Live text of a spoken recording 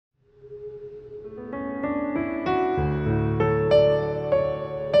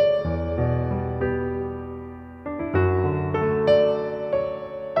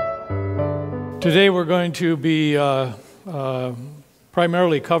Today we're going to be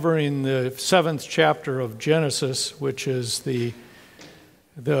primarily covering the 7th chapter of Genesis, which is the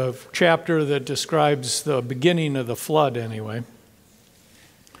chapter that describes the beginning of the flood anyway.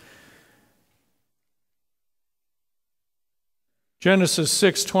 Genesis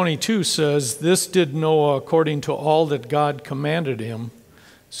 6:22 says, "This did Noah according to all that God commanded him,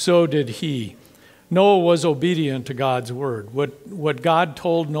 so did he." Noah was obedient to God's word. What God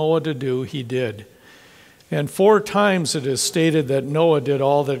told Noah to do, he did. And 4 times it is stated that Noah did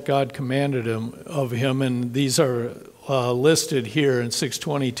all that God commanded of him, and these are listed here in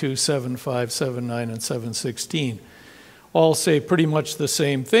 6:22, 7:5, 7:9, and 7:16. All say pretty much the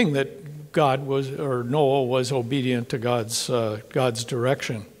same thing, that Noah was obedient to God's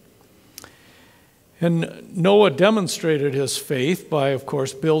direction. And Noah demonstrated his faith by, of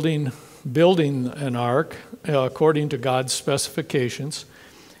course, building an ark according to God's specifications.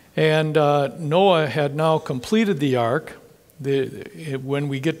 And Noah had now completed the ark. When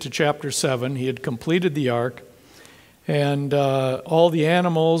we get to chapter 7, he had completed the ark. And all the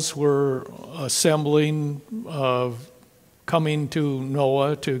animals were assembling, coming to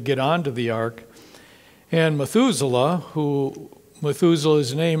Noah to get onto the ark. And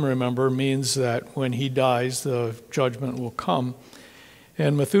Methuselah's name, remember, means that when he dies, the judgment will come.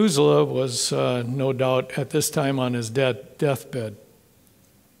 And Methuselah was no doubt at this time on his deathbed.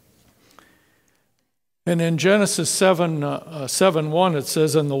 And in Genesis 7:1 it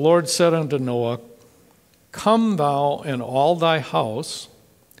says, "And the Lord said unto Noah, Come thou and all thy house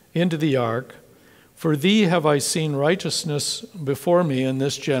into the ark, for thee have I seen righteousness before me in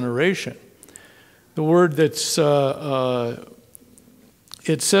this generation." The word that's,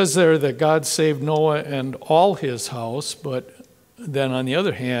 it says there that God saved Noah and all his house, but then on the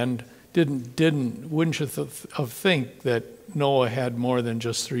other hand, wouldn't you think that Noah had more than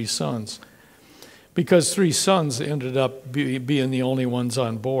just 3 sons? Because 3 sons ended up being the only ones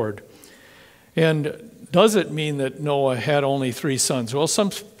on board. And does it mean that Noah had only 3 sons? Well, some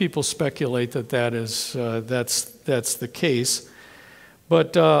people speculate that that's the case.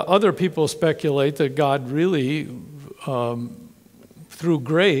 But other people speculate that God really, through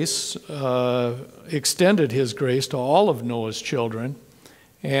grace, extended his grace to all of Noah's children,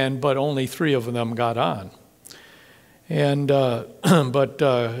 but only 3 of them got on. And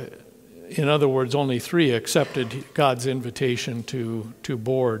in other words, only 3 accepted God's invitation to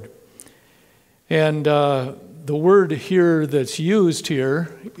board. And the word here that's used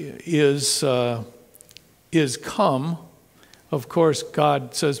here is come. Of course,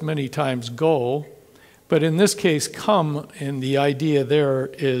 God says many times go, but in this case, come, and the idea there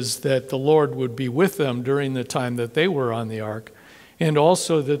is that the Lord would be with them during the time that they were on the ark, and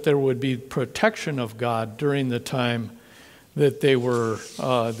also that there would be protection of God during the time that they were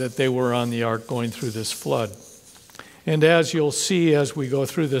on the ark going through this flood. And as you'll see as we go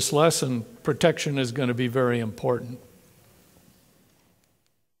through this lesson, protection is going to be very important.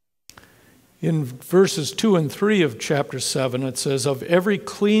 In verses 2 and 3 of chapter 7, it says, "Of every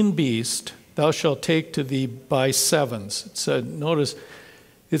clean beast thou shalt take to thee by 7s." Notice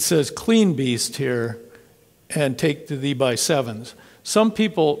it says clean beast here, and take to thee by 7s. Some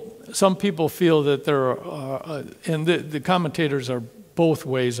people feel that there are, and the commentators are both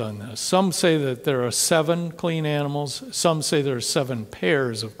ways on this. Some say that there are 7 clean animals. Some say there are 7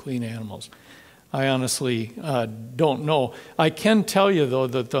 pairs of clean animals. I honestly don't know. I can tell you, though,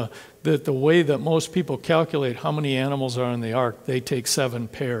 that the way that most people calculate how many animals are in the ark, they take 7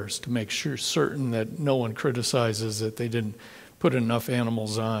 pairs to make certain that no one criticizes that they didn't put enough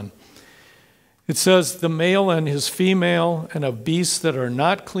animals on. It says, "The male and his female, and of beasts that are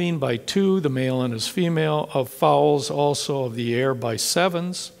not clean by 2, the male and his female, of fowls also of the air by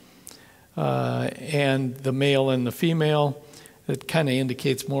 7s, and the male and the female." It kind of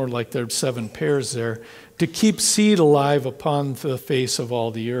indicates more like there's 7 pairs there, "to keep seed alive upon the face of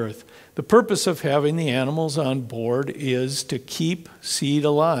all the earth." The purpose of having the animals on board is to keep seed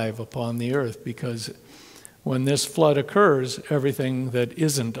alive upon the earth, because when this flood occurs, everything that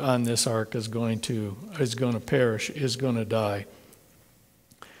isn't on this ark is going to perish, is going to die.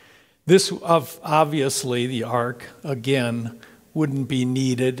 This, obviously, the ark, again, wouldn't be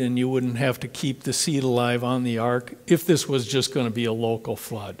needed, and you wouldn't have to keep the seed alive on the ark if this was just going to be a local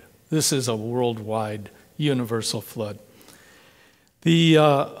flood. This is a worldwide, universal flood. The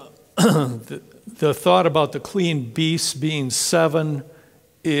thought about the clean beasts being 7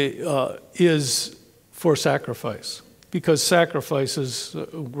 is for sacrifice, because sacrifices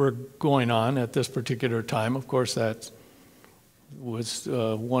were going on at this particular time. Of course, that was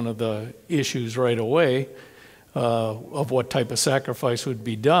one of the issues right away of what type of sacrifice would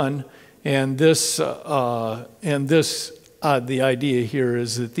be done. And the idea here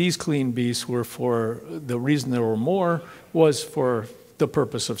is that these clean beasts were for, the reason there were more was for the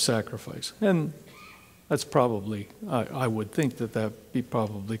purpose of sacrifice. And that's probably, I would think that that be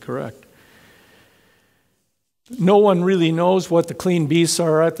probably correct. No one really knows what the clean beasts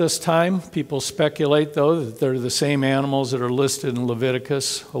are at this time. People speculate, though, that they're the same animals that are listed in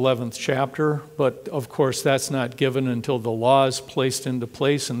Leviticus 11th chapter. But, of course, that's not given until the law is placed into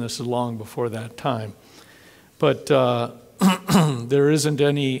place, and this is long before that time. But there isn't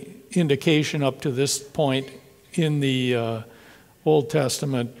any indication up to this point in the Old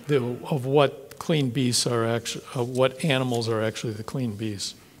Testament of what clean beasts are actually, what animals are actually the clean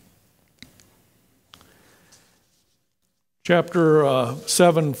beasts. Chapter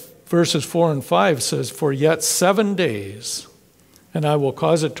 7, verses 4 and 5 says, "For yet 7 days, and I will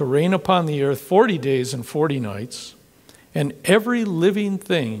cause it to rain upon the earth 40 days and 40 nights, and every living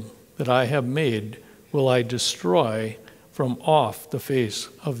thing that I have made will I destroy from off the face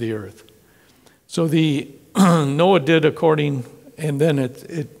of the earth." So Noah did according, and then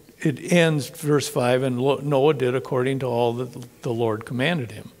it ends, verse 5, and Noah did according to all that the Lord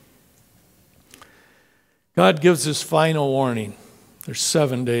commanded him. God gives this final warning. There's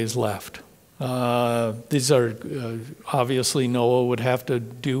 7 days left. These are, obviously Noah would have to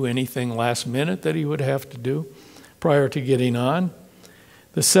do anything last minute that he would have to do prior to getting on.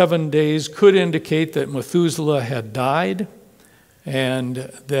 The 7 days could indicate that Methuselah had died, and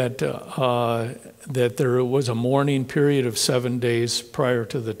that there was a mourning period of 7 days prior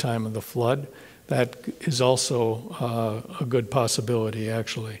to the time of the flood. That is also a good possibility,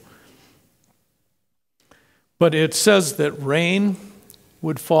 actually. But it says that rain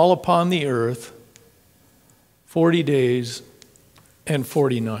would fall upon the earth 40 days and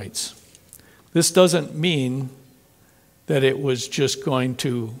 40 nights. This doesn't mean that it was just going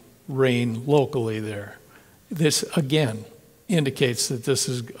to rain locally there. This, again, indicates that this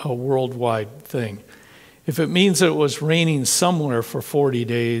is a worldwide thing. If it means that it was raining somewhere for 40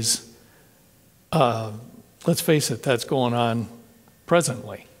 days, let's face it, that's going on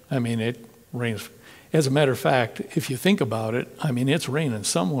presently. I mean, it rains. As a matter of fact, if you think about it, I mean, it's raining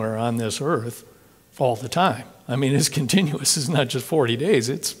somewhere on this earth all the time. I mean, it's continuous. It's not just 40 days.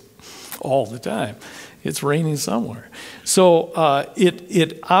 It's all the time. It's raining somewhere. So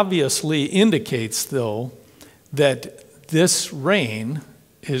it obviously indicates, though, that this rain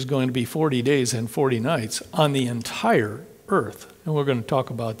is going to be 40 days and 40 nights on the entire earth. And we're going to talk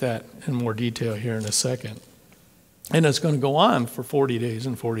about that in more detail here in a second. And it's going to go on for 40 days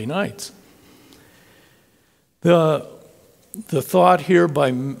and 40 nights. The thought here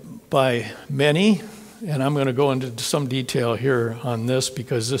by many, and I'm going to go into some detail here on this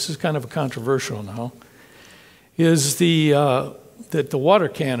because this is kind of controversial now, is that the water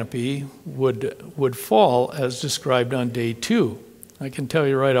canopy would fall as described on day 2. I can tell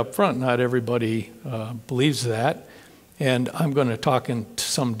you right up front, not everybody believes that, and I'm going to talk in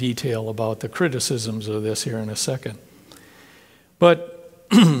some detail about the criticisms of this here in a second. But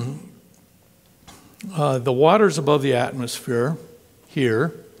the waters above the atmosphere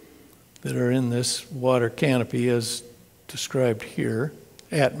here that are in this water canopy as described here,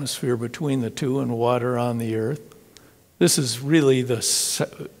 atmosphere between the two and water on the earth. This is really a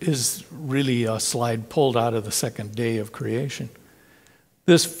slide pulled out of the second day of creation.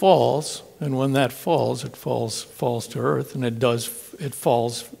 This falls, and when that falls, it falls to earth, and it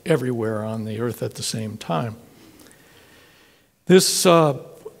falls everywhere on the earth at the same time. This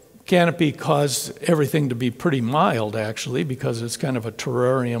canopy caused everything to be pretty mild, actually, because it's kind of a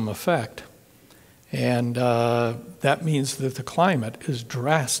terrarium effect. And that means that the climate is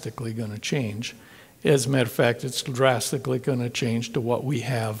drastically going to change. As a matter of fact, it's drastically going to change to what we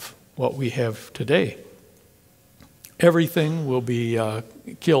have today. Everything will be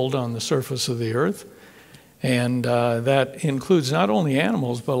killed on the surface of the earth, and that includes not only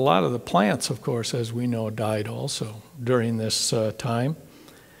animals, but a lot of the plants, of course, as we know, died also during this time.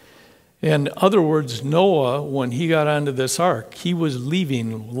 In other words, Noah, when he got onto this ark, he was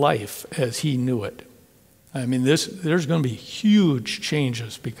leaving life as he knew it. I mean, there's going to be huge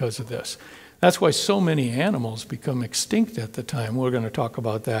changes because of this. That's why so many animals become extinct at the time. We're going to talk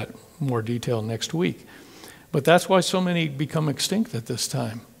about that in more detail next week. But that's why so many become extinct at this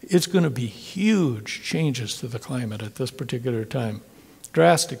time. It's going to be huge changes to the climate at this particular time.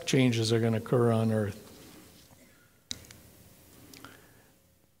 Drastic changes are going to occur on Earth.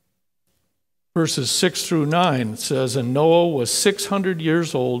 Verses 6 through 9 says, "And Noah was 600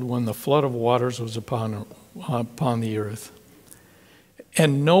 years old when the flood of waters was upon the earth.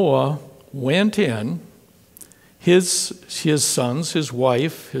 And Noah went in, his sons, his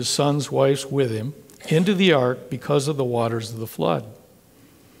wife, his sons' wives with him, into the ark because of the waters of the flood.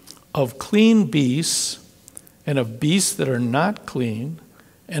 Of clean beasts, and of beasts that are not clean,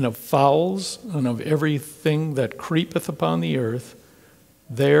 and of fowls, and of everything that creepeth upon the earth,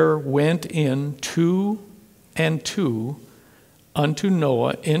 there went in 2 and 2 unto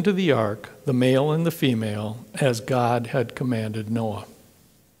Noah into the ark, the male and the female, as God had commanded Noah.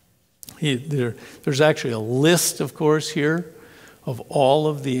 There's actually a list, of course, here of all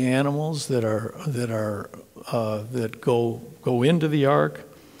of the animals that go into the ark.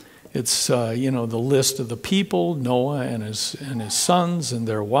 It's the list of the people, Noah and his sons and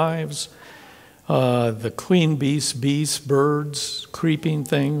their wives, the clean beasts, birds, creeping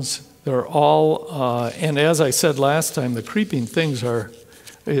things. They're all, and as I said last time, the creeping things are,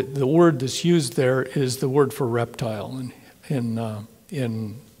 the word that's used there is the word for reptile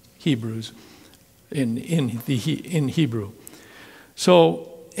in Hebrews, in Hebrew. So,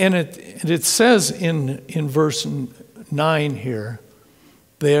 and it says in verse 9 here,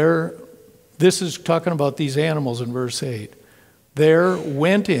 there, this is talking about these animals in verse 8. There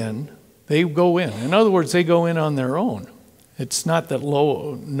went in, they go in. In other words, they go in on their own. It's not that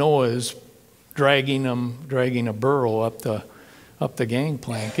Noah is dragging a burro up the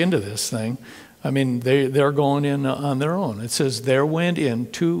gangplank into this thing. I mean, they're going in on their own. It says, there went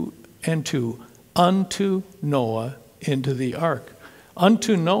in 2 and 2 unto Noah into the ark.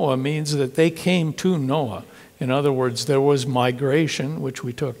 Unto Noah means that they came to Noah. In other words, there was migration, which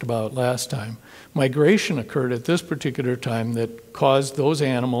we talked about last time. Migration occurred at this particular time that caused those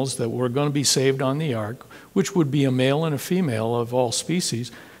animals that were going to be saved on the ark, which would be a male and a female of all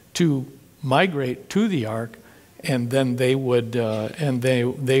species, to migrate to the ark, and then they would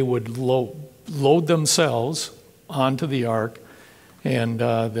load themselves onto the ark, and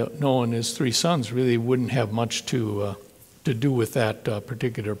Noah and his 3 sons really wouldn't have much to do with that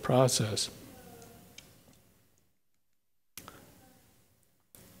particular process.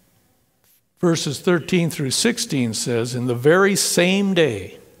 Verses 13 through 16 says, in the very same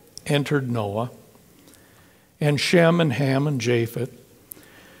day entered Noah, and Shem and Ham and Japheth,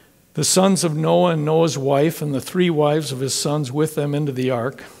 the sons of Noah and Noah's wife, and the 3 wives of his sons with them into the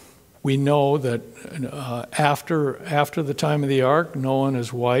ark. We know that after the time of the ark, Noah and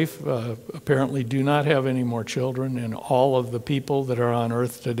his wife apparently do not have any more children, and all of the people that are on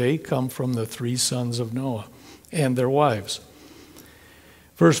earth today come from the 3 sons of Noah and their wives.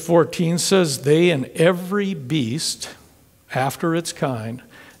 Verse 14 says, they and every beast after its kind.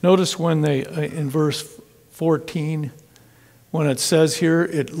 Notice when in verse 14, when it says here,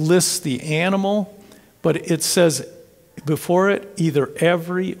 it lists the animal, but it says before it either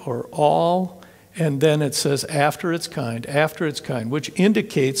every or all, and then it says after its kind, which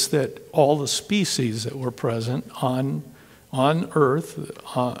indicates that all the species that were present on earth,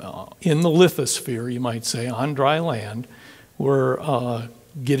 in the lithosphere, you might say, on dry land, were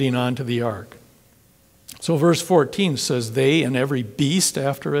getting onto the ark. So verse 14 says, they and every beast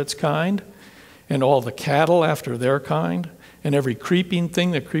after its kind, and all the cattle after their kind, and every creeping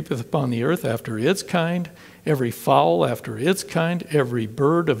thing that creepeth upon the earth after its kind, every fowl after its kind, every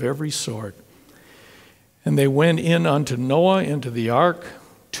bird of every sort. And they went in unto Noah into the ark,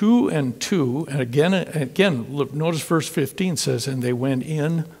 2 and 2. And again, look, notice verse 15 says, and they went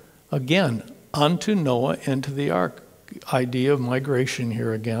in again unto Noah into the ark. Idea of migration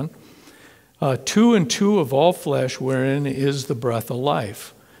here again. 2 and 2 of all flesh, wherein is the breath of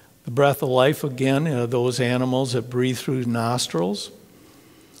life. The breath of life, again, those animals that breathe through nostrils.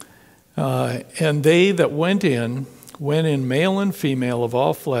 And they that went in male and female of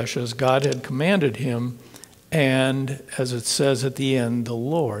all flesh, as God had commanded him, and as it says at the end, the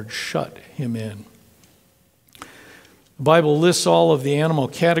Lord shut him in. The Bible lists all of the animal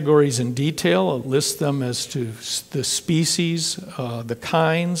categories in detail. It lists them as to the species, the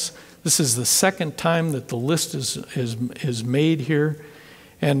kinds. This is the second time that the list is made here.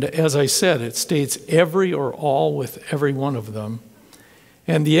 And as I said, it states every or all with every one of them.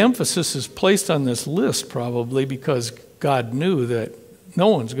 And the emphasis is placed on this list probably because God knew that no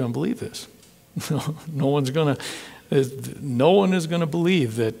one's going to believe this. No one is going to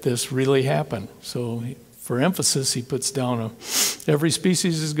believe that this really happened. So for emphasis, he puts down every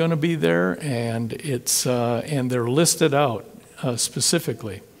species is going to be there, and and they're listed out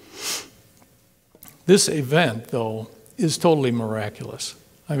specifically. This event, though, is totally miraculous.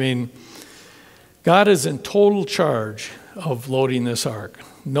 I mean, God is in total charge of loading this ark.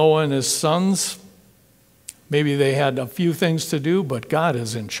 Noah and his sons, maybe they had a few things to do, but God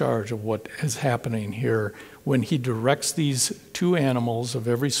is in charge of what is happening here when he directs these 2 animals of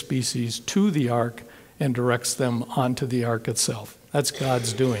every species to the ark and directs them onto the ark itself. That's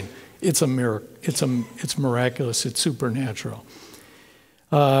God's doing. It's a miracle. It's miraculous. It's supernatural.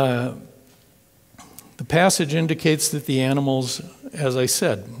 The passage indicates that the animals, as I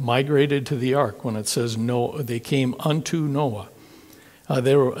said, migrated to the ark when it says they came unto Noah.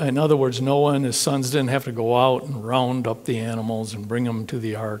 In other words, Noah and his sons didn't have to go out and round up the animals and bring them to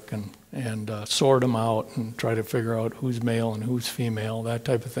the ark and sort them out and try to figure out who's male and who's female, that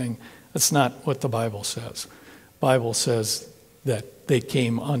type of thing. That's not what the Bible says. The Bible says that they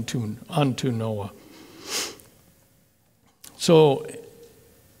came unto Noah. So,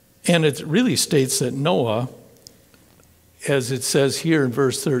 and it really states that Noah, as it says here in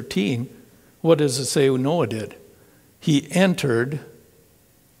verse 13, what does it say Noah did? He entered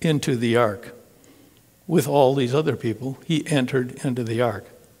into the ark. With all these other people, he entered into the ark.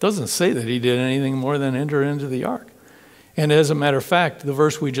 It doesn't say that he did anything more than enter into the ark. And as a matter of fact, the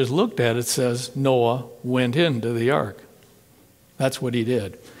verse we just looked at, it says Noah went into the ark. That's what he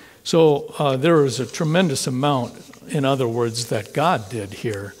did. So there was a tremendous amount, in other words, that God did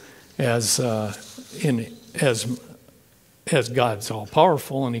here as God's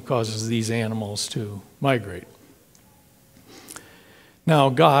all-powerful, and he causes these animals to migrate. Now,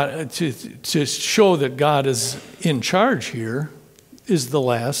 God, to show that God is in charge here, is the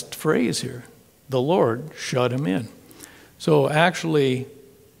last phrase here. The Lord shut him in. So actually,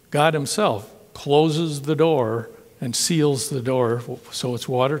 God himself closes the door and seals the door so it's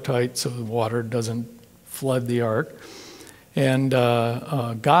watertight, so the water doesn't flood the ark. And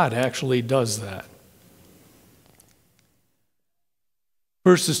God actually does that.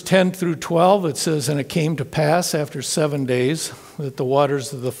 Verses 10 through 12, it says, "And it came to pass after 7 days that the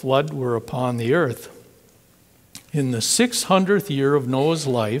waters of the flood were upon the earth. In the 600th year of Noah's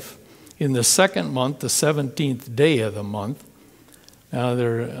life, in the 2nd month, the 17th day of the month." Now,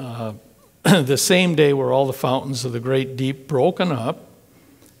 the same day were all the fountains of the great deep broken up.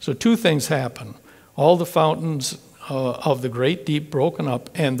 So 2 things happen. All the fountains of the great deep broken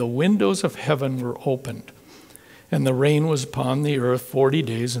up, and the windows of heaven were opened. And the rain was upon the earth 40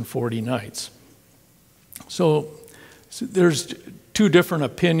 days and 40 nights. So there's 2 different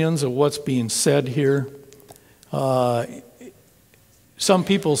opinions of what's being said here. Some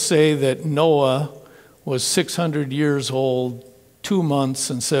people say that Noah was 600 years old, 2 months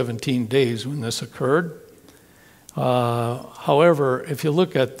and 17 days when this occurred. However, if you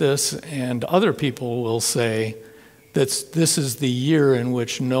look at this, and other people will say that this is the year in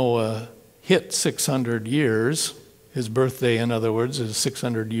which Noah hit 600 years. His birthday, in other words, his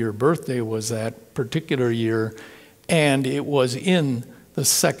 600-year birthday was that particular year, and it was in the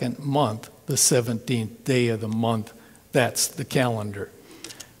 2nd month, the 17th day of the month. That's the calendar.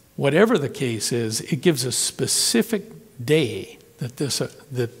 Whatever the case is, it gives a specific day that this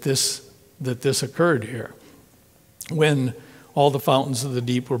occurred here, when all the fountains of the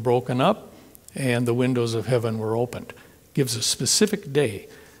deep were broken up and the windows of heaven were opened. It gives a specific day.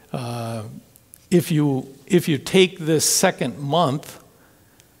 If you take this 2nd month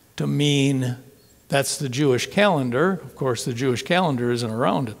to mean that's the Jewish calendar, of course the Jewish calendar isn't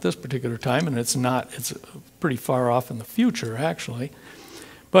around at this particular time, and it's pretty far off in the future actually.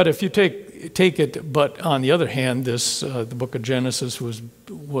 But if you take it, but on the other hand, the book of Genesis was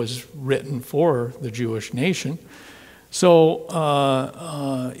written for the Jewish nation. So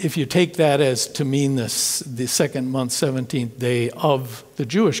if you take that as to mean the 2nd month, 17th day of the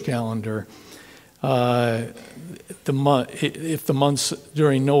Jewish calendar, if the months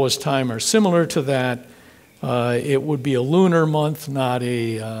during Noah's time are similar to that, it would be a lunar month, not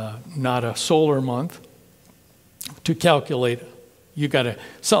a solar month. To calculate,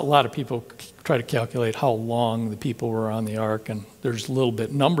 a lot of people try to calculate how long the people were on the ark, and there's a little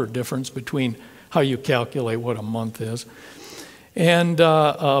bit number difference between how you calculate what a month is. And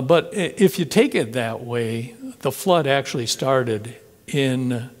but if you take it that way, the flood actually started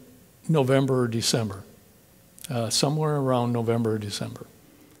in November or December, somewhere around November or December.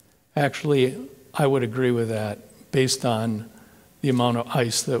 Actually, I would agree with that based on the amount of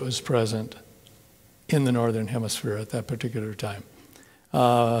ice that was present in the northern hemisphere at that particular time.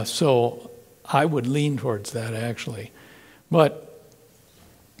 So I would lean towards that actually. But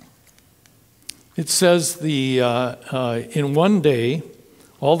it says in 1 day,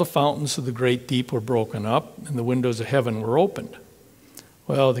 all the fountains of the great deep were broken up and the windows of heaven were opened.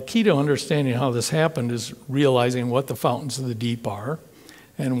 Well, the key to understanding how this happened is realizing what the fountains of the deep are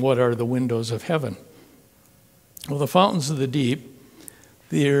and what are the windows of heaven. Well, the fountains of the deep,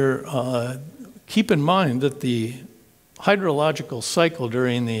 keep in mind that the hydrological cycle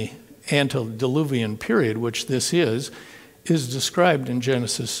during the antediluvian period, which this is described in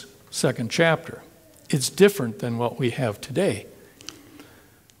Genesis 2nd chapter. it's different than what we have today.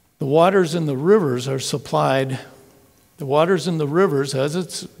 The waters in the rivers are supplied, the waters in the rivers, as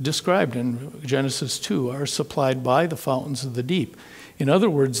it's described in Genesis 2, are supplied by the fountains of the deep. In other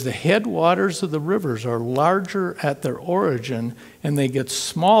words, the headwaters of the rivers are larger at their origin, and they get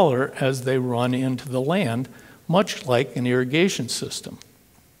smaller as they run into the land, much like an irrigation system.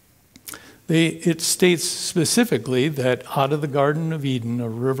 It states specifically that out of the Garden of Eden, a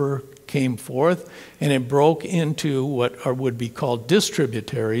river came forth, and it broke into what would be called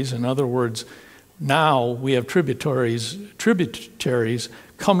distributaries. In other words, now we have tributaries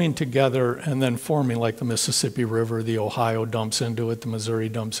coming together and then forming, like the Mississippi River. The Ohio dumps into it, the Missouri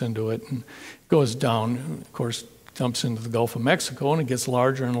dumps into it, and goes down, of course, dumps into the Gulf of Mexico, and it gets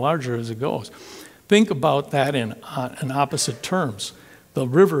larger and larger as it goes. Think about that in opposite terms. The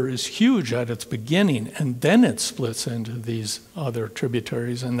river is huge at its beginning, and then it splits into these other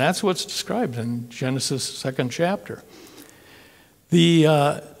tributaries, and that's what's described in Genesis 2nd chapter.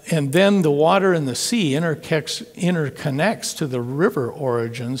 And then the water in the sea interconnects to the river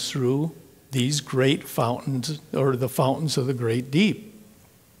origins through these great fountains, or the fountains of the great deep.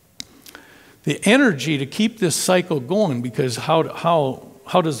 The energy to keep this cycle going, because how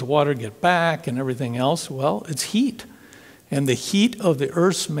does the water get back and everything else? Well, it's heat. And the heat of the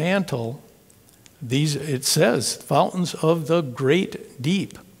earth's mantle, it says, fountains of the great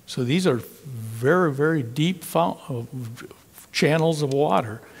deep. So these are very, very deep channels of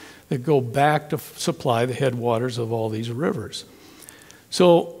water that go back to supply the headwaters of all these rivers.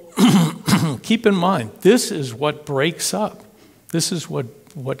 So keep in mind, this is what breaks up. This is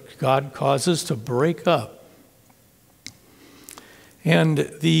what God causes to break up. And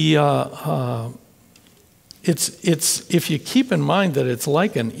if you keep in mind that it's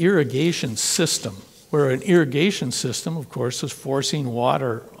like an irrigation system, where an irrigation system, of course, is forcing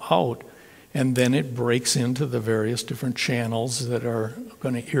water out, and then it breaks into the various different channels that are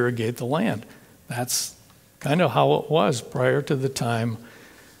going to irrigate the land. That's kind of how it was prior to the time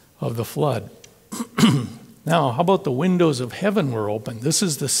of the flood. Now, how about the windows of heaven were open? This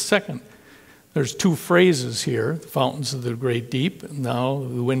is the second. There's two phrases here, the fountains of the great deep, and now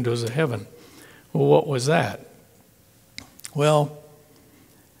the windows of heaven. Well, what was that? Well,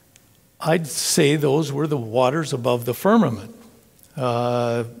 I'd say those were the waters above the firmament.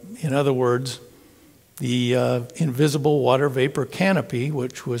 In other words, the invisible water vapor canopy,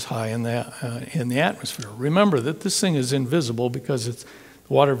 which was high in the atmosphere. Remember that this thing is invisible because it's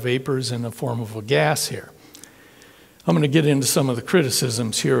water vapor is in the form of a gas here. I'm going to get into some of the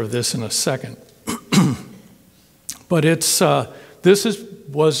criticisms here of this in a second. But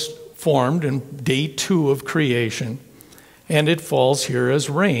was formed in day 2 of creation, and it falls here as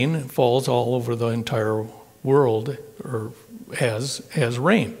rain. It falls all over the entire world, or as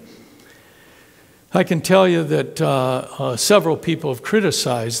rain. I can tell you that several people have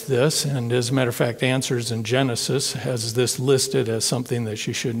criticized this, and as a matter of fact, Answers in Genesis has this listed as something that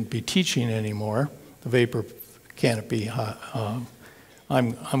you shouldn't be teaching anymore, the vapor canopy.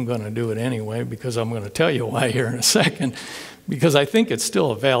 I'm going to do it anyway, because I'm going to tell you why here in a second, because I think it's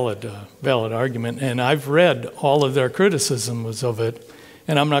still a valid argument, and I've read all of their criticisms of it,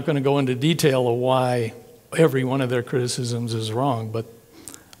 and I'm not going to go into detail of why every one of their criticisms is wrong, but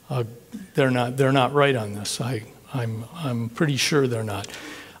they're not right on this. I'm pretty sure they're not.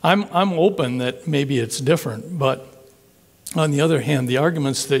 I'm open that maybe it's different, but on the other hand, the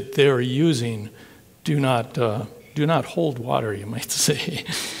arguments that they're using do not hold water, you might say.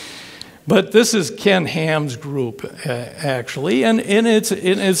 But this is Ken Ham's group, actually, and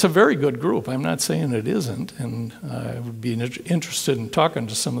it's a very good group. I'm not saying it isn't, and I would be interested in talking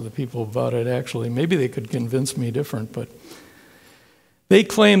to some of the people about it, actually. Maybe they could convince me different, but they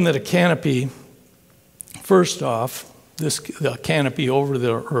claim that a canopy, first off, the canopy over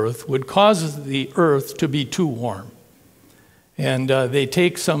the earth would cause the earth to be too warm. And they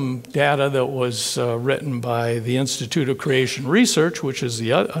take some data that was written by the Institute of Creation Research, which is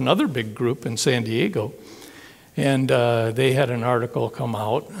another big group in San Diego. And they had an article come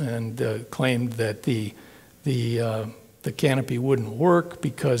out and claimed that the canopy wouldn't work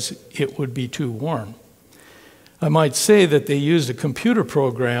because it would be too warm. I might say that they used a computer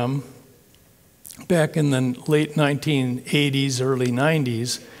program back in the late 1980s, early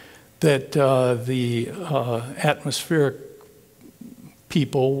 90s, that the atmospheric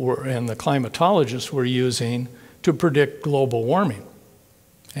people and the climatologists were using to predict global warming.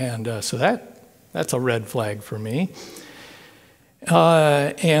 And so that's a red flag for me.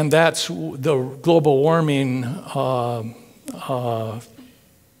 And that's the global warming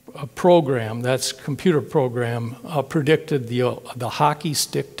program, that's computer program, predicted the hockey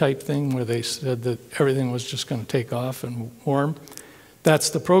stick type thing where they said that everything was just going to take off and warm.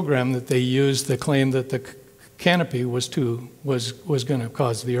 That's the program that they used that claimed that the canopy was going to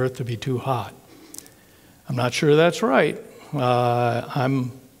cause the Earth to be too hot. I'm not sure that's right.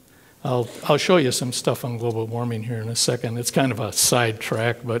 I'll show you some stuff on global warming here in a second. It's kind of a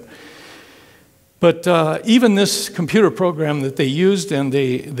sidetrack, but even this computer program that they used, and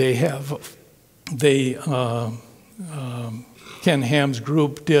Ken Ham's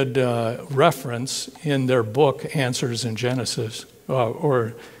group did reference in their book Answers in Genesis,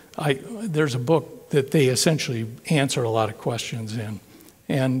 there's a book that they essentially answer a lot of questions in,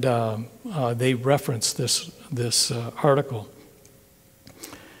 and they reference this article.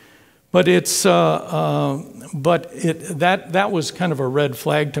 But that was kind of a red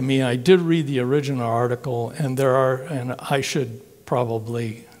flag to me. I did read the original article, and I should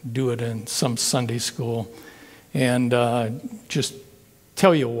probably do it in some Sunday school, and just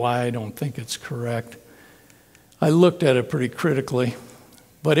tell you why I don't think it's correct. I looked at it pretty critically,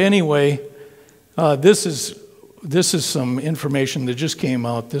 but anyway, this is some information that just came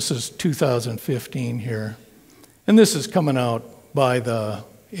out. This is 2015 here, and this is coming out by the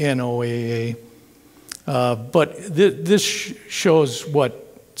NOAA, but this shows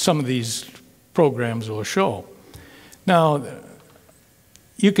what some of these programs will show. Now,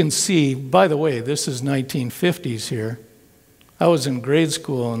 you can see, by the way, this is 1950s here. I was in grade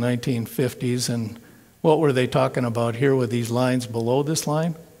school in the 1950s, and what were they talking about here with these lines below this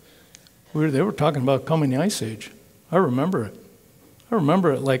line? They were talking about coming ice age. I remember it. I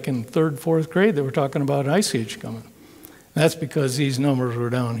remember it like in 3rd, 4th grade, they were talking about ice age coming. That's because these numbers were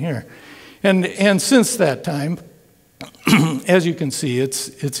down here. And since that time, as you can see,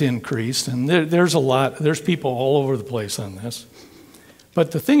 it's increased, and there's people all over the place on this.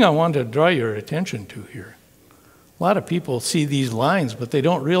 But the thing I wanted to draw your attention to here, a lot of people see these lines, but they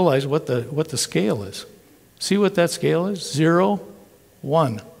don't realize what the scale is. See what that scale is? 0,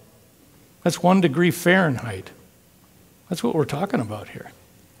 1. That's 1 degree Fahrenheit. That's what we're talking about here.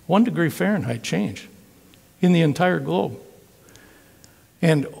 1 degree Fahrenheit change in the entire globe.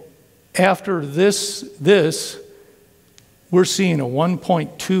 And after this, we're seeing a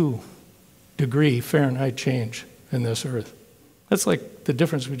 1.2 degree Fahrenheit change in this Earth. That's like the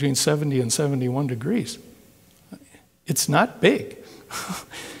difference between 70 and 71 degrees. It's not big.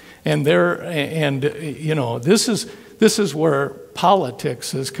 And this is where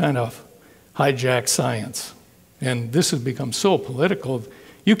politics has kind of hijacked science. And this has become so political,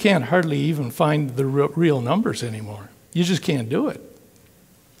 you can't hardly even find the real numbers anymore. You just can't do it.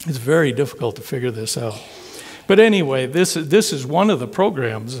 It's very difficult to figure this out. But anyway, this is one of the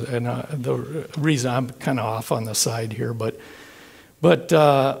programs, and the reason I'm kind of off on the side here, but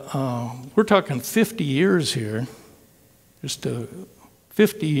we're talking 50 years here, just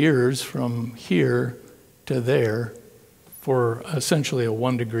 50 years from here to there for essentially a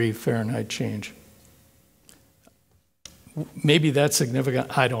 1 degree Fahrenheit change. Maybe that's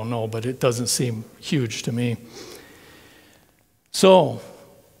significant, I don't know, but it doesn't seem huge to me. So,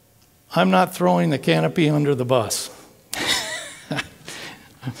 I'm not throwing the canopy under the bus.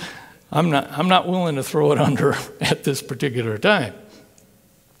 I'm not willing to throw it under at this particular time.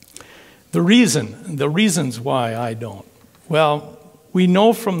 The reasons why I don't. Well, we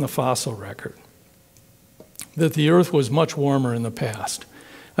know from the fossil record that the Earth was much warmer in the past.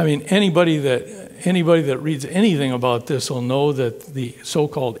 I mean, anybody that reads anything about this will know that the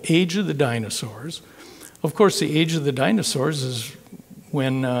so-called age of the dinosaurs, of course, the age of the dinosaurs is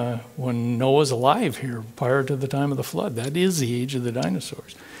when Noah's alive here, prior to the time of the flood. That is the age of the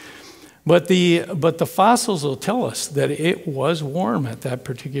dinosaurs. But the fossils will tell us that it was warm at that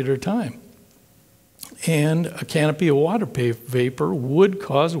particular time. And a canopy of water vapor would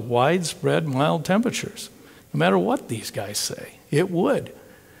cause widespread mild temperatures, no matter what these guys say. It would.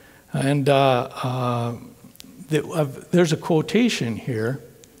 And there's a quotation here,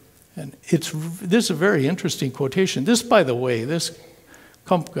 and this is a very interesting quotation. This, by the way, this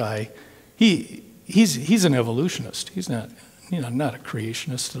Kump guy, he's an evolutionist. He's not a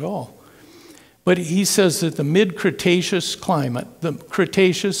creationist at all. But he says that the mid-Cretaceous climate, the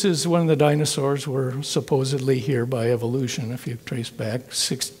Cretaceous is when the dinosaurs were supposedly here by evolution, if you trace back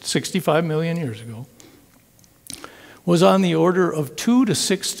 65 million years ago, was on the order of 2 to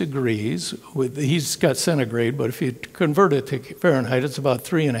 6 degrees. He's got centigrade, but if you convert it to Fahrenheit, it's about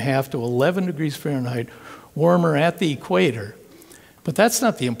 3.5 to 11 degrees Fahrenheit warmer at the equator. But that's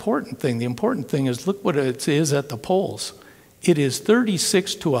not the important thing. The important thing is, look what it is at the poles. It is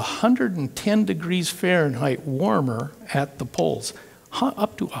 36 to 110 degrees Fahrenheit warmer at the poles.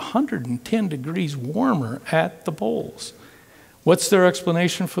 up to 110 degrees warmer at the poles. What's their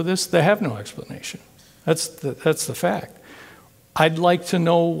explanation for this? They have no explanation. That's the fact. I'd like to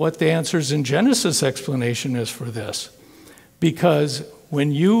know what the answers in Genesis explanation is for this. Because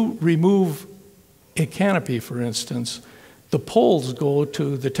when you remove a canopy, for instance, the poles go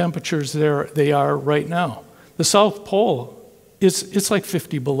to the temperatures they are right now. The South Pole, it's like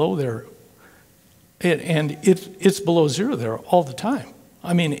 50 below there. And it's below zero there all the time.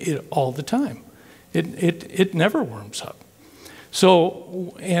 I mean, all the time. It never warms up.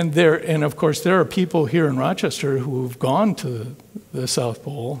 So, and of course, there are people here in Rochester who've gone to the South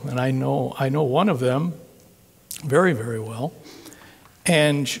Pole, and I know one of them very, very well.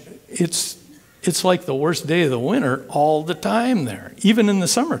 And it's like the worst day of the winter all the time there, even in the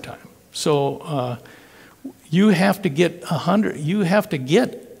summertime. So you have to get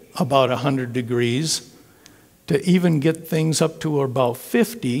about 100 degrees to even get things up to about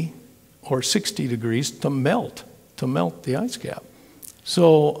 50 or 60 degrees to melt the ice cap.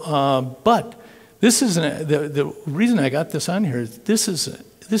 So, but this is the reason I got this on here is this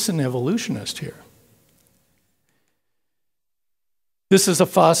is an evolutionist here. This is a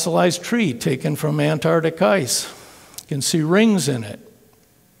fossilized tree taken from Antarctic ice. You can see rings in it.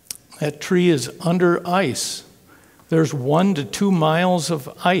 That tree is under ice. There's 1 to 2 miles of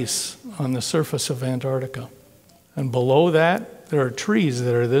ice on the surface of Antarctica. And below that, there are trees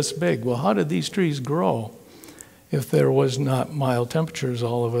that are this big. Well, how did these trees grow if there was not mild temperatures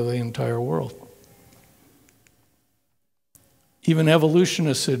all over the entire world? Even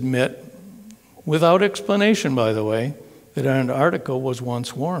evolutionists admit, without explanation, by the way, that Antarctica was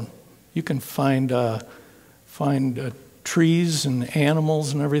once warm. You can find trees and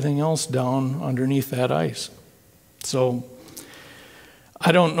animals and everything else down underneath that ice. So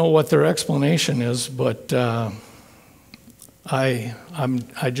I don't know what their explanation is, but I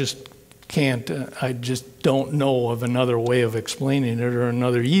just can't. I just don't know of another way of explaining it or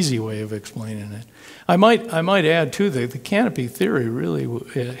another easy way of explaining it. I might add too that the canopy theory really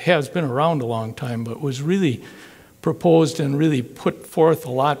has been around a long time, but was really proposed and really put forth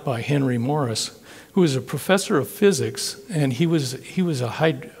a lot by Henry Morris, who was a professor of physics, and he was a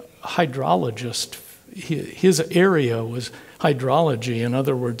hydrologist. His area was hydrology, in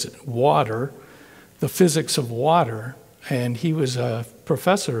other words, water, the physics of water, and he was a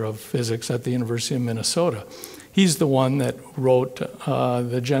professor of physics at the University of Minnesota. He's the one that wrote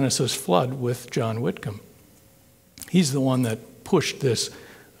the Genesis flood with John Whitcomb. He's the one that pushed this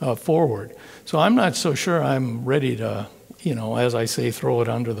forward. So I'm not so sure I'm ready to, as I say, throw it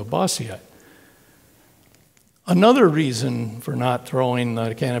under the bus yet. Another reason for not throwing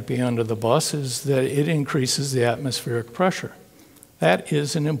the canopy under the bus is that it increases the atmospheric pressure. That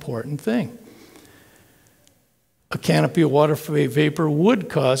is an important thing. A canopy of water vapor would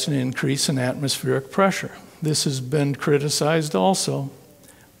cause an increase in atmospheric pressure. This has been criticized also,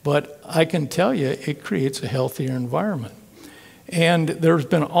 but I can tell you it creates a healthier environment. And there's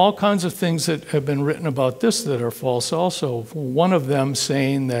been all kinds of things that have been written about this that are false also. One of them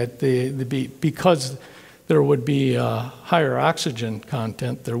saying that because there would be higher oxygen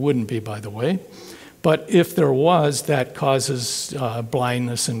content, there wouldn't be, by the way, but if there was, that causes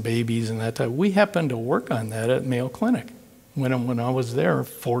blindness in babies and that type. We happened to work on that at Mayo Clinic. When I was there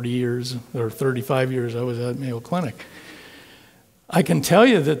 40 years or 35 years, I was at Mayo Clinic. I can tell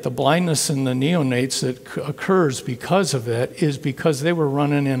you that the blindness in the neonates that occurs because of that is because they were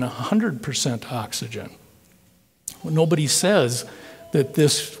running in 100% oxygen. Well, nobody says that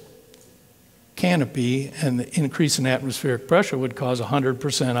this canopy and the increase in atmospheric pressure would cause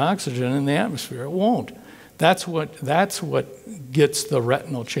 100% oxygen in the atmosphere. It won't. That's what gets the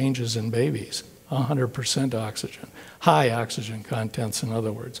retinal changes in babies, 100% oxygen, high oxygen contents, in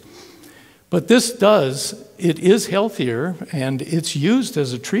other words. But it is healthier, and it's used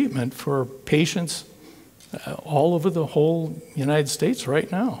as a treatment for patients all over the whole United States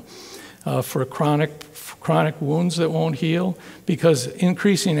right now for chronic wounds that won't heal, because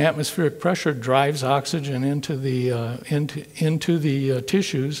increasing atmospheric pressure drives oxygen into the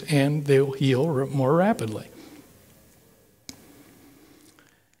tissues, and they'll heal more rapidly.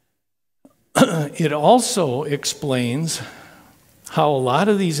 It also explains how a lot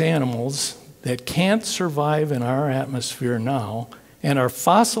of these animals that can't survive in our atmosphere now and are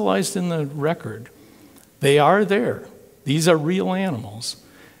fossilized in the record, they are there. These are real animals.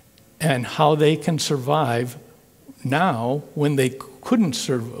 And how they can survive now when they couldn't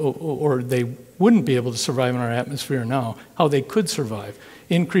survive, or they wouldn't be able to survive in our atmosphere now, how they could survive.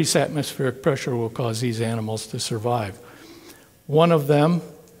 Increased atmospheric pressure will cause these animals to survive. One of them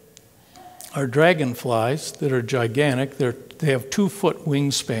are dragonflies that are gigantic. They have 2-foot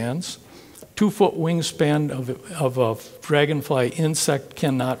wingspans. 2-foot wingspan of a dragonfly insect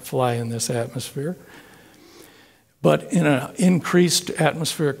cannot fly in this atmosphere. But in an increased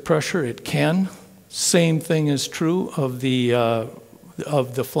atmospheric pressure, it can. Same thing is true of the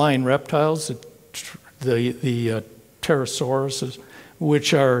flying reptiles, the pterosauruses,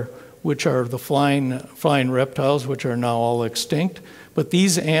 which are the flying reptiles, which are now all extinct. But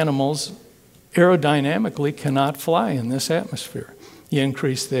these animals aerodynamically cannot fly in this atmosphere. You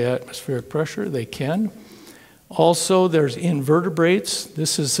increase the atmospheric pressure, they can. Also, there's invertebrates.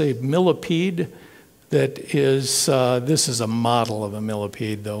 This is a millipede that is, this is a model of a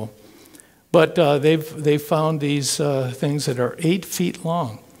millipede though. But they've found these things that are 8 feet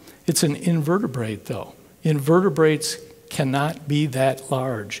long. It's an invertebrate though. Invertebrates cannot be that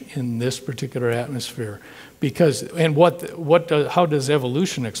large in this particular atmosphere. Because, and how does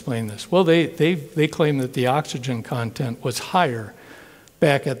evolution explain this? Well, they claim that the oxygen content was higher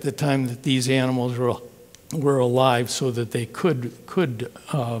back at the time that these animals were alive so that they could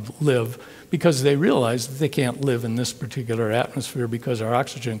live, because they realized that they can't live in this particular atmosphere because our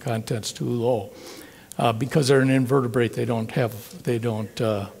oxygen content's too low. Because they're an invertebrate, they don't have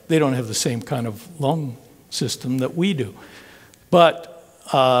the same kind of lung system that we do. But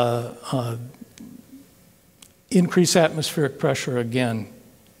increased atmospheric pressure, again,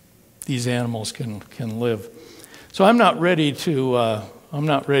 these animals can live. So I'm not ready to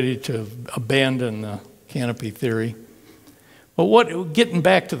abandon the canopy theory. But getting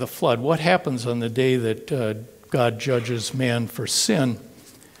back to the flood, what happens on the day that God judges man for sin?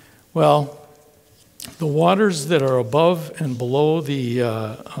 Well, the waters that are above and below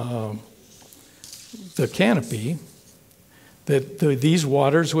the canopy, these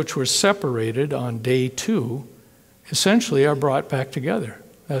waters which were separated on day 2, essentially are brought back together.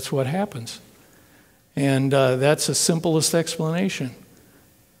 That's what happens. And that's the simplest explanation.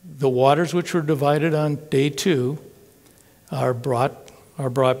 The waters which were divided on day 2 are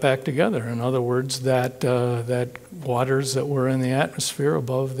brought back together. In other words, that waters that were in the atmosphere,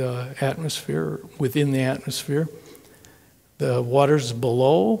 above the atmosphere, within the atmosphere, the waters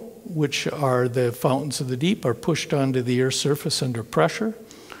below, which are the fountains of the deep, are pushed onto the earth's surface under pressure,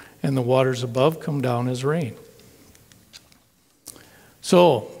 and the waters above come down as rain.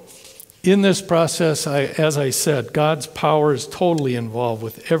 So, in this process, as I said, God's power is totally involved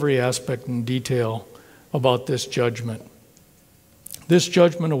with every aspect and detail about this judgment. This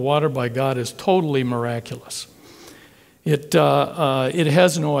judgment of water by God is totally miraculous. It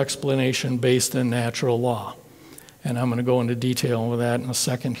has no explanation based in natural law. And I'm going to go into detail with that in a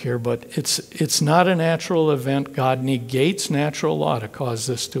second here, but it's not a natural event. God negates natural law to cause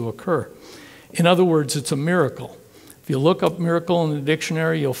this to occur. In other words, it's a miracle. If you look up miracle in the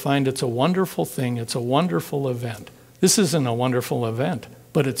dictionary, you'll find it's a wonderful thing. It's a wonderful event. This isn't a wonderful event,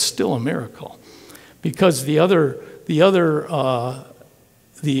 but it's still a miracle. Because the other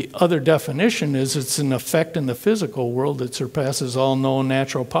definition is it's an effect in the physical world that surpasses all known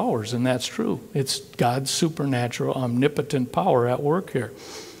natural powers, and that's true. It's God's supernatural, omnipotent power at work here.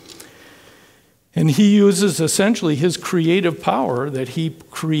 And he uses essentially his creative power that he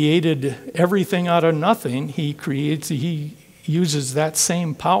created everything out of nothing. He uses that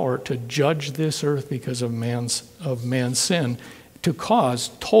same power to judge this earth because of man's sin, to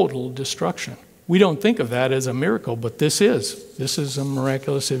cause total destruction. We don't think of that as a miracle, but this is a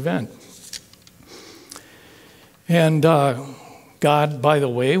miraculous event. And God, by the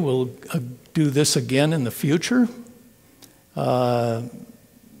way, will do this again in the future. Oops,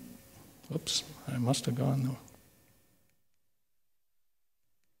 I must have gone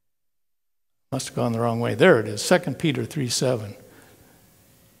the wrong way. There it is, 2 Peter 3:7.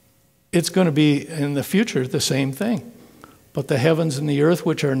 It's going to be in the future the same thing. But the heavens and the earth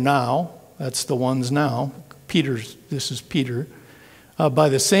which are now, that's the ones now, this is Peter, by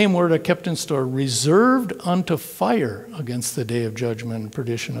the same word are kept in store, reserved unto fire against the day of judgment and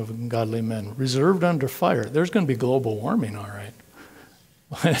perdition of ungodly men. Reserved under fire. There's going to be global warming, all right.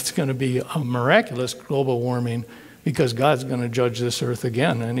 It's going to be a miraculous global warming because God's going to judge this earth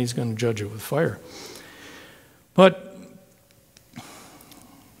again, and he's going to judge it with fire. But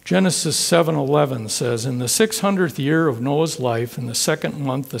Genesis 7:11 says, in the 600th year of Noah's life, in the 2nd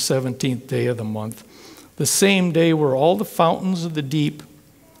month, the 17th day of the month, the same day were all the fountains of the deep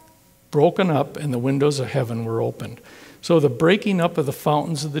broken up and the windows of heaven were opened. So the breaking up of the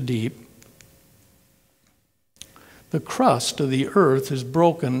fountains of the deep, the crust of the earth is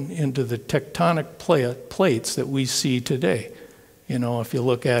broken into the tectonic plates that we see today. You know, if you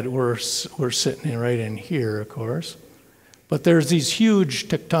look at it, we're sitting right in here, of course. But there's these huge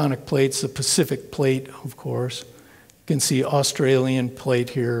tectonic plates, the Pacific plate, of course. You can see Australian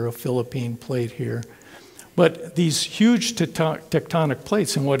plate here, a Philippine plate here. But these huge tectonic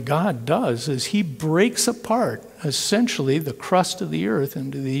plates, and what God does is he breaks apart, essentially, the crust of the earth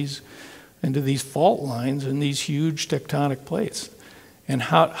into these fault lines and these huge tectonic plates. And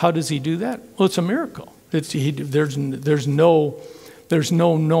how does he do that? Well, it's a miracle. There's no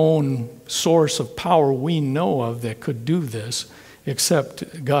known source of power we know of that could do this,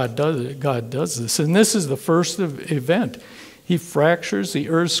 except God does it. God does this. And this is the first event. He fractures the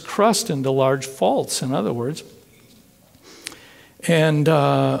earth's crust into large faults, in other words. And this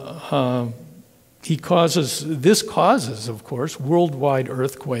causes, of course, worldwide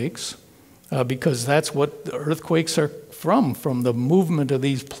earthquakes, because that's what the earthquakes are from the movement of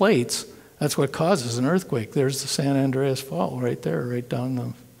these plates. That's what causes an earthquake. There's the San Andreas Fault right there, right down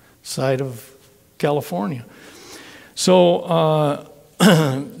the side of California. So,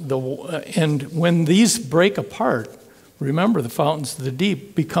 and when these break apart, remember the fountains of the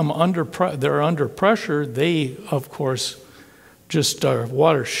deep become they're under pressure. They, of course, just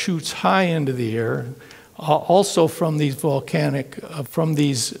water shoots high into the air. Also from these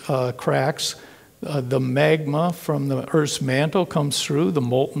cracks, the magma from the Earth's mantle comes through, the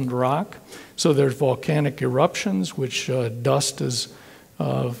molten rock. So there's volcanic eruptions, which dust is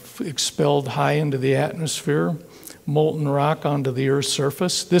expelled high into the atmosphere, molten rock onto the Earth's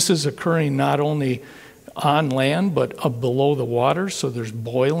surface. This is occurring not only on land, but below the water. So there's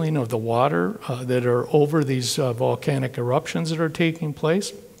boiling of the water that are over these volcanic eruptions that are taking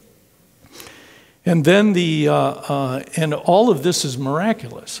place. And then and all of this is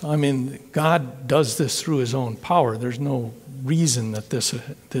miraculous. I mean, God does this through his own power. There's no reason that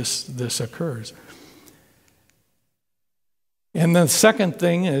this occurs. And the second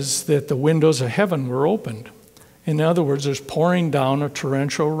thing is that the windows of heaven were opened. In other words, there's pouring down a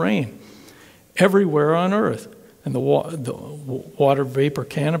torrential rain everywhere on earth. And the water vapor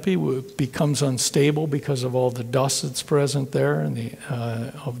canopy becomes unstable because of all the dust that's present there and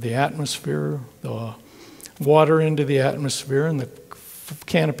of the atmosphere, the water into the atmosphere, and the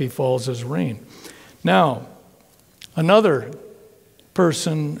canopy falls as rain. Now, another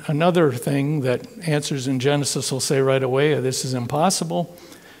thing that answers in Genesis will say right away, this is impossible,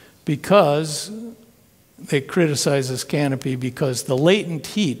 because they criticize this canopy because the latent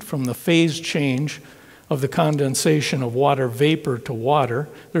heat from the phase change of the condensation of water vapor to water.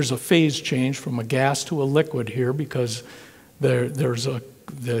 There's a phase change from a gas to a liquid here because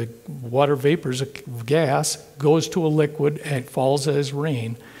the water vapor is a gas, goes to a liquid, and falls as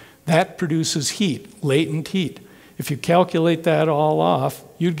rain. That produces heat, latent heat. If you calculate that all off,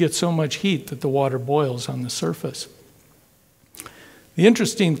 you'd get so much heat that the water boils on the surface. The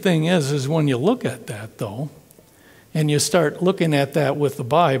interesting thing is when you look at that, though, and you start looking at that with the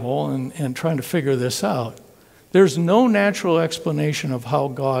Bible and trying to figure this out, there's no natural explanation of how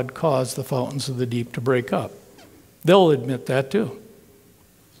God caused the fountains of the deep to break up. They'll admit that too.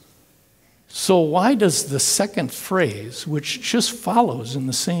 So why does the second phrase, which just follows in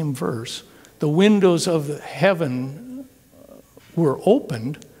the same verse, the windows of heaven were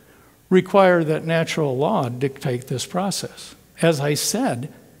opened, require that natural law dictate this process? As I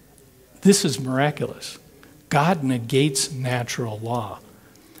said, this is miraculous. God negates natural law.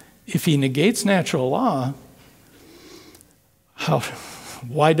 If he negates natural law,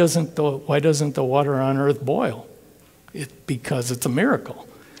 why doesn't the water on earth boil? Because it's a miracle.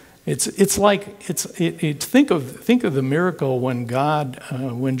 Think of the miracle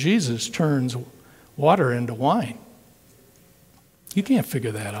when Jesus turns water into wine. You can't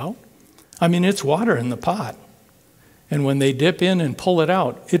figure that out. I mean, it's water in the pot, and when they dip in and pull it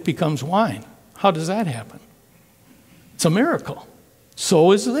out, it becomes wine. How does that happen? It's a miracle.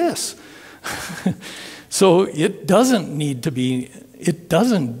 So is this. So it doesn't need to be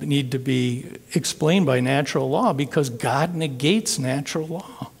explained by natural law, because God negates natural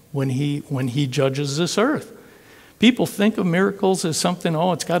law when he judges this earth. People think of miracles as something,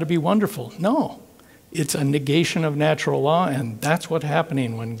 it's got to be wonderful. No, it's a negation of natural law, and that's what's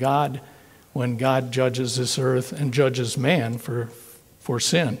happening when God judges this earth and judges man for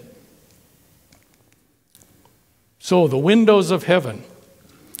sin. So the windows of heaven.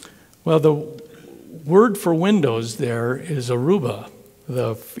 Well, the word for windows there is aruba,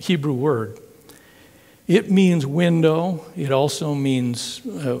 the Hebrew word. It means window. It also means,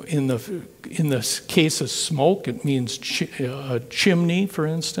 in the case of smoke, it means a chimney, for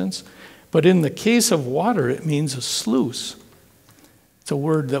instance. But in the case of water, it means a sluice. It's a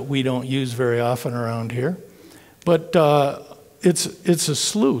word that we don't use very often around here. But it's a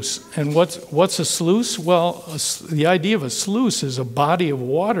sluice. And what's a sluice? Well, the idea of a sluice is a body of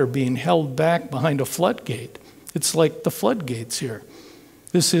water being held back behind a floodgate. It's like the floodgates here.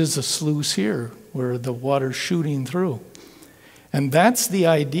 This is a sluice here where the water's shooting through. And that's the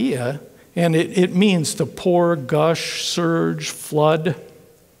idea. And it means to pour, gush, surge, flood.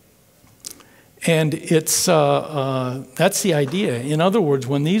 And it's that's the idea. In other words,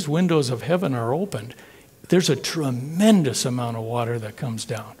 when these windows of heaven are opened, there's a tremendous amount of water that comes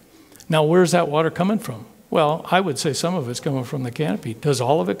down. Now, where's that water coming from? Well, I would say some of it's coming from the canopy. Does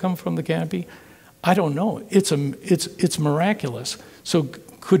all of it come from the canopy? I don't know. It's miraculous. So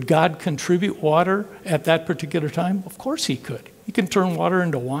could God contribute water at that particular time? Of course he could. He can turn water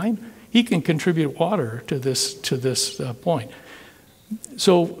into wine. He can contribute water to this point.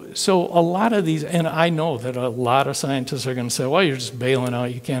 So a lot of these, and I know that a lot of scientists are going to say, well, you're just bailing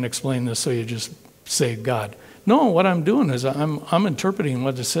out. You can't explain this, so you just say God. No, what I'm doing is I'm interpreting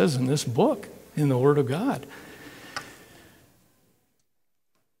what it says in this book, in the Word of God.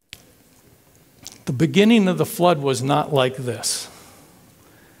 The beginning of the flood was not like this.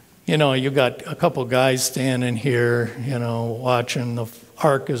 You know, you got a couple guys standing here, you know, watching. The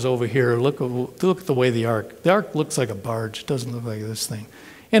ark is over here. Look at the way the ark looks like a barge. It doesn't look like this thing.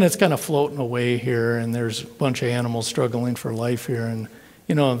 And it's kind of floating away here, and there's a bunch of animals struggling for life here. And,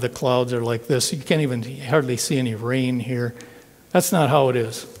 you know, the clouds are like this. You can't even hardly see any rain here. That's not how it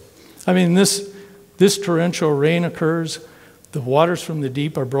is. I mean, this torrential rain occurs. The waters from the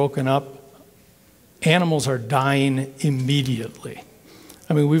deep are broken up. Animals are dying immediately.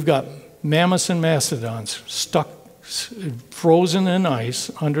 I mean, we've got mammoths and mastodons stuck, frozen in ice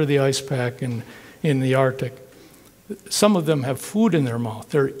under the ice pack in the Arctic. Some of them have food in their mouth.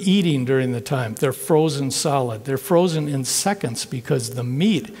 They're eating during the time. They're frozen solid. They're frozen in seconds because the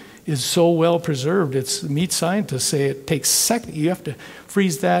meat is so well preserved. It's meat scientists say it takes seconds. You have to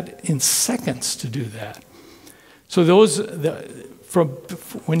freeze that in seconds to do that. So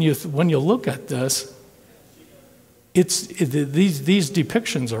when you look at this, these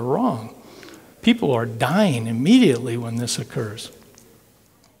depictions are wrong. People are dying immediately when this occurs.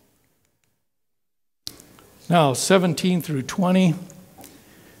 Now, 17 through 20,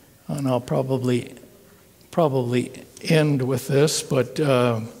 and I'll probably end with this, but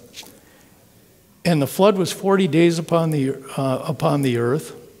and the flood was 40 days upon the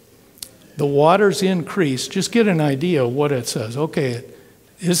earth. The waters increased. Just get an idea of what it says. Okay,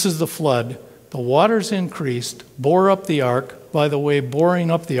 this is the flood. The waters increased, bore up the ark. By the way,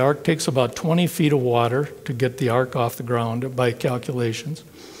 boring up the ark takes about 20 feet of water to get the ark off the ground by calculations.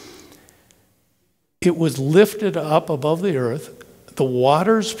 It was lifted up above the earth. The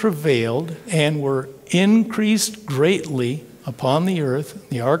waters prevailed and were increased greatly upon the earth.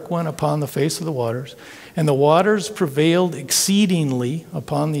 The ark went upon the face of the waters. And the waters prevailed exceedingly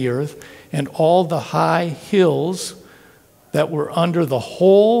upon the earth. And all the high hills that were under the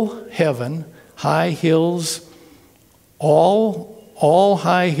whole heaven, high hills, all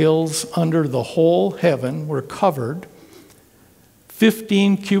high hills under the whole heaven were covered.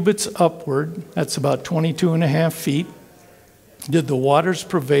 15 cubits upward, that's about 22.5 feet, did the waters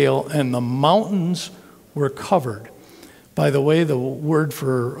prevail, and the mountains were covered. By the way, the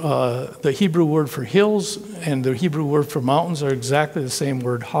Hebrew word for hills and the Hebrew word for mountains are exactly the same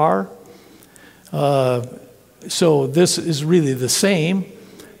word, har. So this is really the same,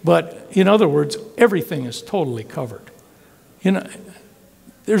 but in other words, everything is totally covered. You know,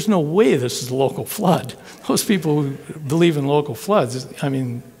 there's no way this is a local flood. Those people who believe in local floods, I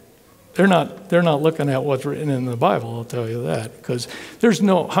mean, they're not looking at what's written in the Bible, I'll tell you that, because there's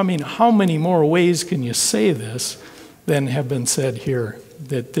no, I mean, how many more ways can you say this than have been said here,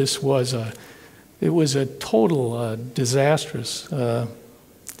 that this was a total disastrous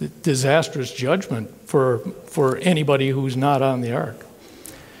judgment for anybody who's not on the ark.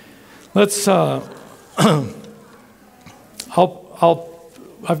 Let's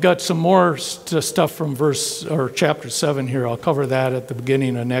I've got some more stuff from chapter 7 here. I'll cover that at the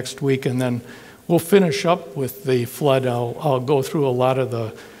beginning of next week, and then we'll finish up with the flood. I'll go through a lot of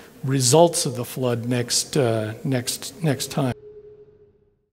the results of the flood next time.